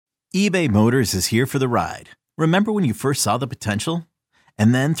eBay Motors is here for the ride. Remember when you first saw the potential?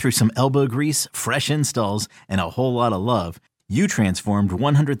 And then through some elbow grease, fresh installs, and a whole lot of love, you transformed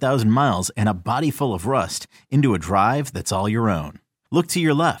 100,000 miles and a body full of rust into a drive that's all your own. Look to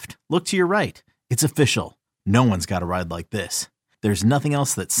your left. Look to your right. It's official. No one's got a ride like this. There's nothing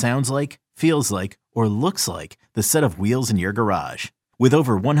else that sounds like, feels like, or looks like the set of wheels in your garage. With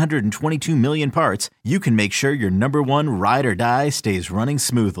over 122 million parts, you can make sure your number one ride or die stays running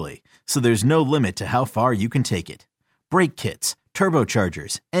smoothly. So there's no limit to how far you can take it. Brake kits,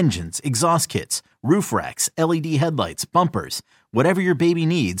 turbochargers, engines, exhaust kits, roof racks, LED headlights, bumpers, whatever your baby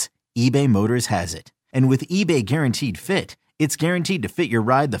needs, eBay Motors has it. And with eBay Guaranteed Fit, it's guaranteed to fit your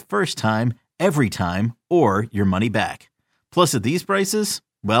ride the first time, every time, or your money back. Plus at these prices,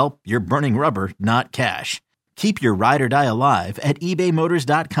 well, you're burning rubber, not cash. Keep your ride or die alive at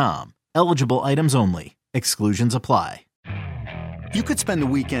ebaymotors.com. Eligible items only. Exclusions apply. You could spend the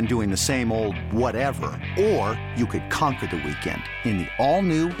weekend doing the same old whatever, or you could conquer the weekend in the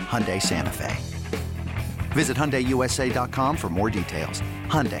all-new Hyundai Santa Fe. Visit HyundaiUSA.com for more details.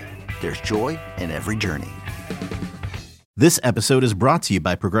 Hyundai, there's joy in every journey. This episode is brought to you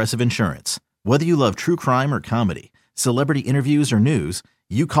by Progressive Insurance. Whether you love true crime or comedy, celebrity interviews or news,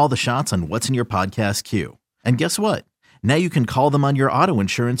 you call the shots on what's in your podcast queue. And guess what? Now you can call them on your auto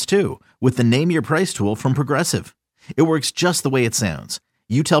insurance too with the Name Your Price tool from Progressive. It works just the way it sounds.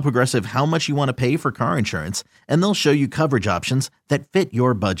 You tell Progressive how much you want to pay for car insurance, and they'll show you coverage options that fit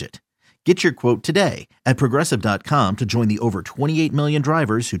your budget. Get your quote today at Progressive.com to join the over 28 million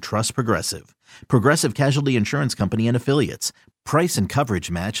drivers who trust Progressive. Progressive Casualty Insurance Company and Affiliates. Price and coverage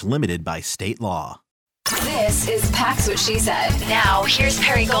match limited by state law. This is Pax What She Said. Now, here's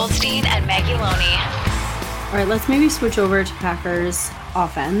Perry Goldstein and Maggie Loney. All right, let's maybe switch over to Packers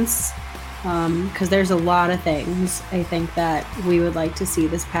offense because there's a lot of things I think that we would like to see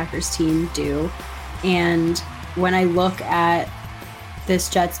this Packers team do. And when I look at this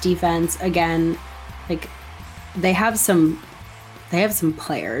Jets defense, again, like they have some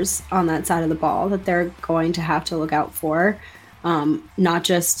players on that side of the ball that they're going to have to look out for, not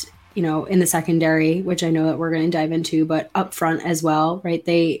just, in the secondary, which I know that we're going to dive into, but up front as well, right?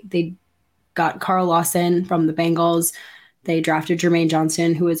 They got Carl Lawson from the Bengals. They drafted Jermaine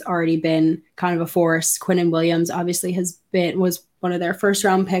Johnson, who has already been kind of a force. Quinnen Williams obviously was one of their first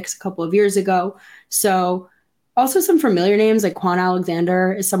round picks a couple of years ago. So also some familiar names like Quan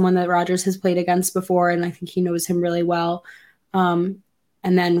Alexander is someone that Rodgers has played against before, and I think he knows him really well. And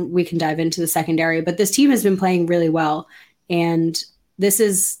then we can dive into the secondary. But this team has been playing really well, and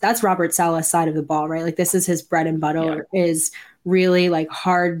that's Robert Saleh's side of the ball, right? Like this is his bread and butter, is really like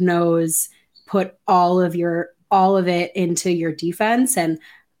hard nose, put all of it into your defense. And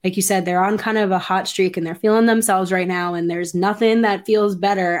like you said, they're on kind of a hot streak and they're feeling themselves right now. And there's nothing that feels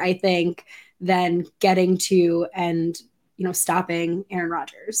better, I think, than getting to and, stopping Aaron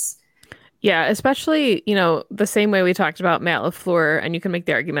Rodgers. Yeah, especially, the same way we talked about Matt LaFleur, and you can make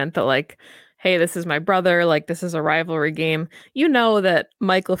the argument that like, hey, this is my brother, like this is a rivalry game. That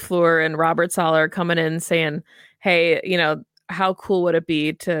Mike LaFleur and Robert Saleh are coming in saying, hey, how cool would it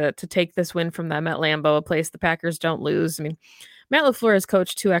be to take this win from them at Lambeau, a place the Packers don't lose? I mean, Matt LaFleur has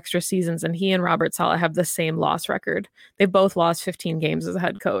coached 2 extra seasons, and he and Robert Saleh have the same loss record. They've both lost 15 games as a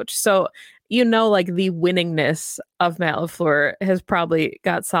head coach. So, like the winningness of Matt LaFleur has probably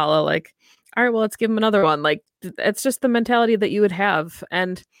got Saleh like, all right, well, let's give him another one. Like, it's just the mentality that you would have.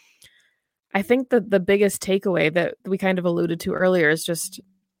 And I think that the biggest takeaway that we kind of alluded to earlier is just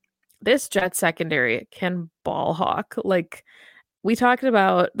this Jets secondary can ball hawk. Like we talked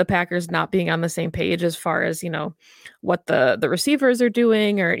about the Packers not being on the same page as far as, what the receivers are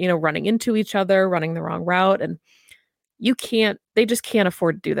doing or, running into each other, running the wrong route. And they just can't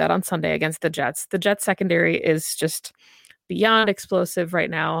afford to do that on Sunday against the Jets. The Jets secondary is just beyond explosive right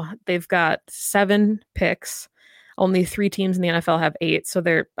now. They've got 7 picks. Only 3 teams in the NFL have 8. So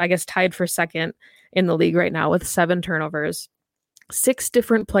they're, I guess, tied for second in the league right now with 7 turnovers. 6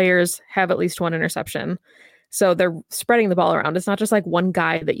 different players have at least 1 interception. So they're spreading the ball around. It's not just like one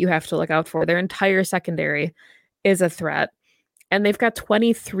guy that you have to look out for. Their entire secondary is a threat. And they've got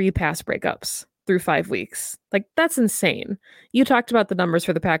 23 pass breakups through 5 weeks. Like, that's insane. You talked about the numbers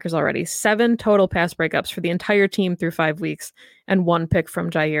for the Packers already. 7 total pass breakups for the entire team through 5 weeks and 1 pick from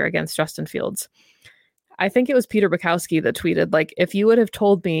Jair against Justin Fields. I think it was Peter Bukowski that tweeted, like, if you would have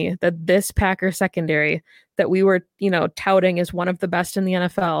told me that this Packer secondary that we were, touting as one of the best in the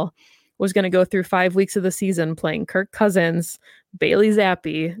NFL was going to go through 5 weeks of the season playing Kirk Cousins, Bailey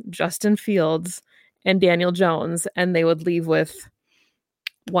Zappi, Justin Fields, and Daniel Jones, and they would leave with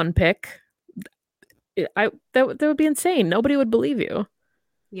 1 pick, that would be insane. Nobody would believe you.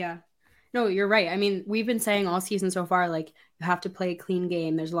 Yeah. No, you're right. I mean, we've been saying all season so far, like, you have to play a clean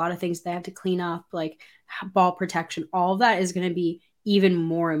game. There's a lot of things they have to clean up, like ball protection. All of that is going to be even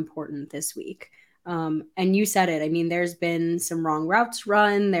more important this week. And you said it. I mean, there's been some wrong routes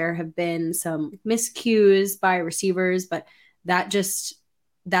run. There have been some miscues by receivers, but that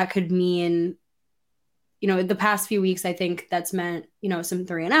could mean, the past few weeks, I think that's meant, some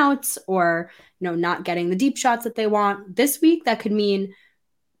 3-and-outs or, not getting the deep shots that they want. This week, that could mean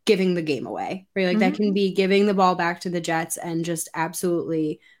giving the game away, right? Like that can be giving the ball back to the Jets and just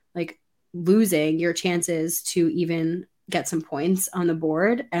absolutely like losing your chances to even get some points on the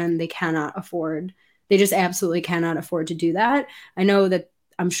board. And they just absolutely cannot afford to do that. I know that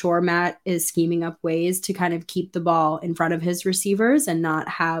I'm sure Matt is scheming up ways to kind of keep the ball in front of his receivers and not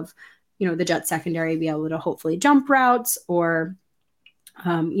have, the Jets secondary be able to hopefully jump routes or,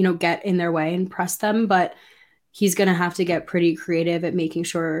 get in their way and press them. But he's going to have to get pretty creative at making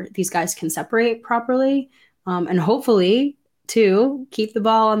sure these guys can separate properly. And hopefully, too, keep the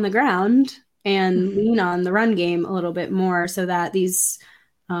ball on the ground and lean on the run game a little bit more so that these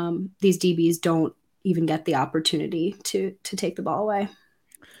DBs don't even get the opportunity to take the ball away.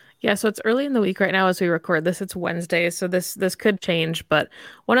 Yeah, so it's early in the week right now as we record this. It's Wednesday, so this could change. But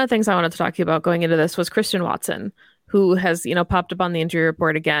one of the things I wanted to talk to you about going into this was Christian Watson, who has, popped up on the injury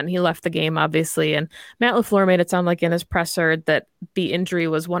report again. He left the game, obviously, and Matt LaFleur made it sound like in his presser that the injury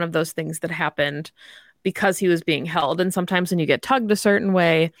was one of those things that happened because he was being held. And sometimes when you get tugged a certain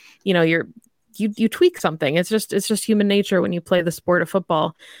way, you tweak something. It's just human nature when you play the sport of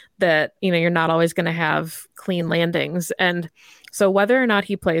football that, you're not always going to have clean landings. And so whether or not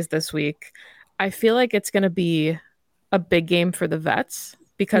he plays this week, I feel like it's going to be a big game for the vets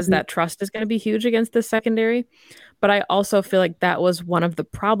because that trust is going to be huge against the secondary. But I also feel like that was one of the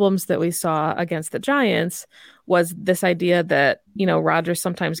problems that we saw against the Giants was this idea that, Rodgers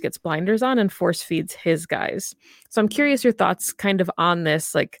sometimes gets blinders on and force feeds his guys. So I'm curious your thoughts kind of on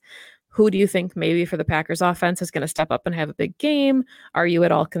this. Like, who do you think maybe for the Packers offense is going to step up and have a big game? Are you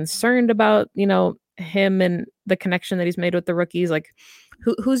at all concerned about, him and the connection that he's made with the rookies? Like,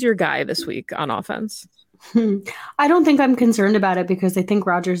 who's your guy this week on offense? I don't think I'm concerned about it because I think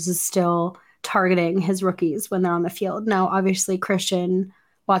Rodgers is still targeting his rookies when they're on the field. Now, obviously, Christian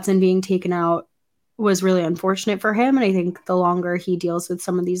Watson being taken out was really unfortunate for him. And I think the longer he deals with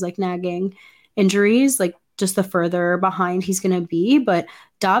some of these like nagging injuries, like just the further behind he's going to be. But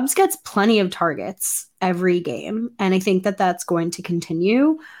Dobbs gets plenty of targets every game. And I think that that's going to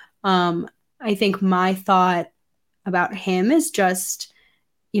continue. I think my thought about him is just,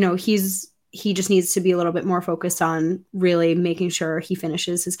 he just needs to be a little bit more focused on really making sure he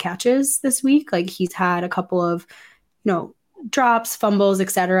finishes his catches this week. Like he's had a couple of, drops, fumbles,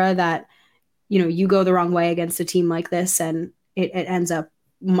 etc. that, you go the wrong way against a team like this and it ends up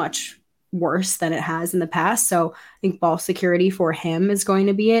much worse than it has in the past. So I think ball security for him is going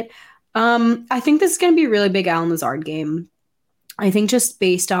to be it. I think this is going to be a really big Allen Lazard game. I think just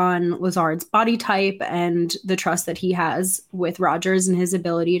based on Lazard's body type and the trust that he has with Rodgers and his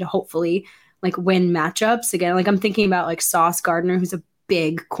ability to hopefully like win matchups again. Like I'm thinking about like Sauce Gardner, who's a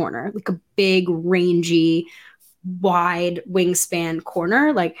big corner, like a big, rangy, wide wingspan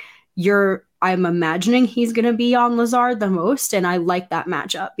corner. Like I'm imagining he's going to be on Lazard the most. And I like that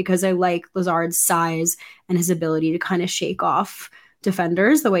matchup because I like Lazard's size and his ability to kind of shake off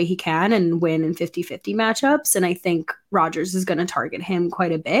defenders the way he can and win in 50-50 matchups. And I think Rodgers is going to target him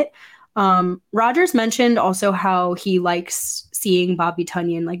quite a bit. Rodgers mentioned also how he likes seeing Bobby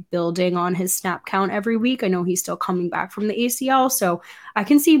Tonyan like building on his snap count every week. I know he's still coming back from the ACL, so I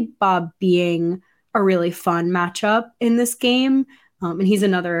can see Bob being a really fun matchup in this game. And he's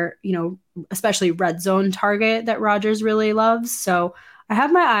another, especially red zone target that Rodgers really loves. So I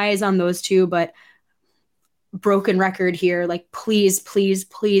have my eyes on those two, but broken record here, like please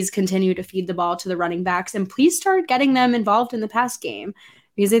continue to feed the ball to the running backs and please start getting them involved in the pass game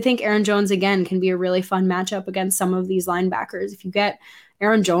because I think Aaron Jones again can be a really fun matchup against some of these linebackers. If you get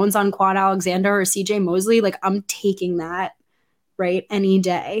Aaron Jones on Quan Alexander or CJ Mosley, like I'm taking that right any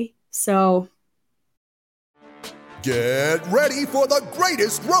day. So get ready for the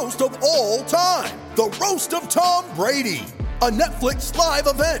greatest roast of all time, the Roast of Tom Brady, a Netflix live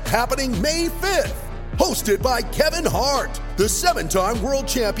event happening May 5th. Hosted by Kevin Hart, the 7-time world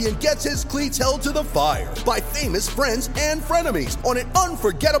champion gets his cleats held to the fire by famous friends and frenemies on an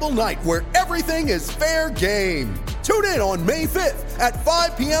unforgettable night where everything is fair game. Tune in on May 5th at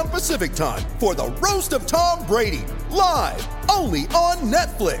 5 p.m. Pacific time for the Roast of Tom Brady, live only on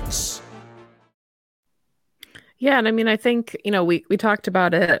Netflix. Yeah, and I mean, I think, we talked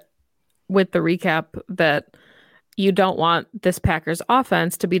about it with the recap that you don't want this Packers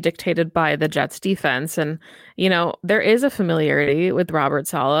offense to be dictated by the Jets defense. And, there is a familiarity with Robert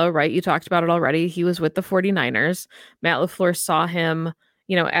Saleh, right? You talked about it already. He was with the 49ers. Matt LaFleur saw him,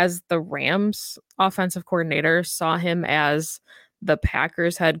 as the Rams offensive coordinator, saw him as the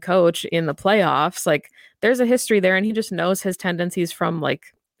Packers head coach in the playoffs. Like, there's a history there, and he just knows his tendencies from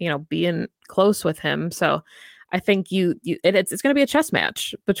being close with him. So I think it's going to be a chess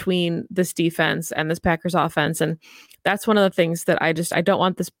match between this defense and this Packers offense. And that's one of the things that I don't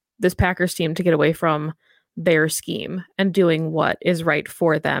want this Packers team to get away from their scheme and doing what is right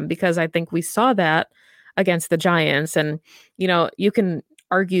for them, because I think we saw that against the Giants. And, you can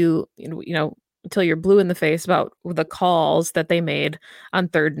argue, until you're blue in the face about the calls that they made on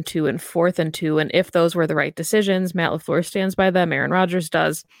 3rd and 2 and 4th and 2. And if those were the right decisions, Matt LaFleur stands by them. Aaron Rodgers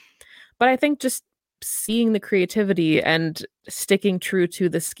does. But I think just seeing the creativity and sticking true to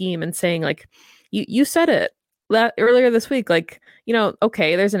the scheme and saying, like, you said it earlier this week,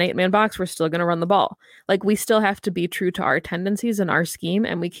 okay, there's an 8-man box. We're still going to run the ball. Like, we still have to be true to our tendencies and our scheme,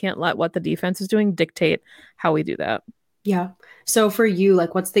 and we can't let what the defense is doing dictate how we do that. Yeah. So for you,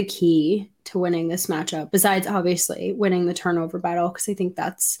 what's the key to winning this matchup besides obviously winning the turnover battle? Because I think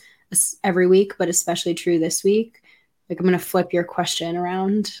that's every week, but especially true this week. I'm going to flip your question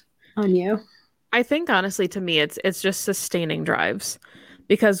around on you. I think honestly, to me, it's just sustaining drives,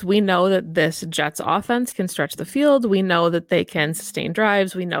 because we know that this Jets offense can stretch the field. We know that they can sustain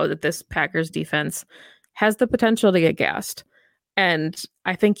drives. We know that this Packers defense has the potential to get gassed. And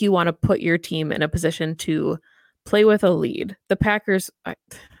I think you want to put your team in a position to play with a lead. The Packers, I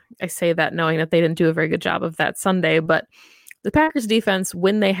say that knowing that they didn't do a very good job of that Sunday, but the Packers defense,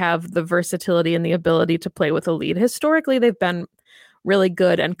 when they have the versatility and the ability to play with a lead, historically, they've been really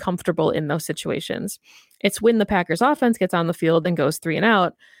good and comfortable in those situations. It's when the Packers offense gets on the field and goes 3 and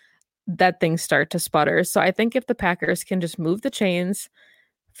out that things start to sputter. So I think if the Packers can just move the chains,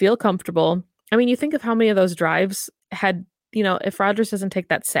 feel comfortable. I mean, you think of how many of those drives had, if Rodgers doesn't take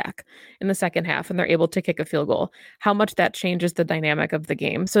that sack in the second half and they're able to kick a field goal, how much that changes the dynamic of the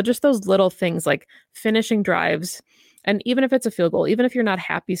game. So just those little things like finishing drives, and even if it's a field goal, even if you're not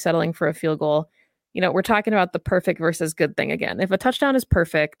happy settling for a field goal, we're talking about the perfect versus good thing again. If a touchdown is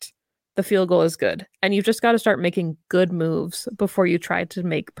perfect, the field goal is good. And you've just got to start making good moves before you try to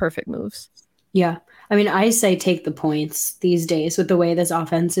make perfect moves. Yeah. I mean, I say take the points these days with the way this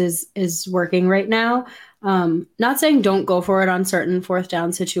offense is working right now. Not saying don't go for it on certain 4th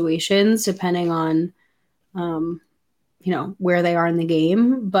down situations, depending on, where they are in the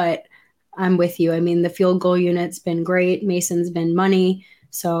game. But I'm with you. I mean, the field goal unit's been great. Mason's been money.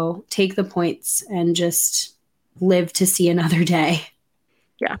 So take the points and just live to see another day.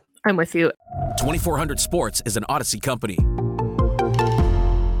 Yeah, I'm with you. 2400 Sports is an Odyssey company.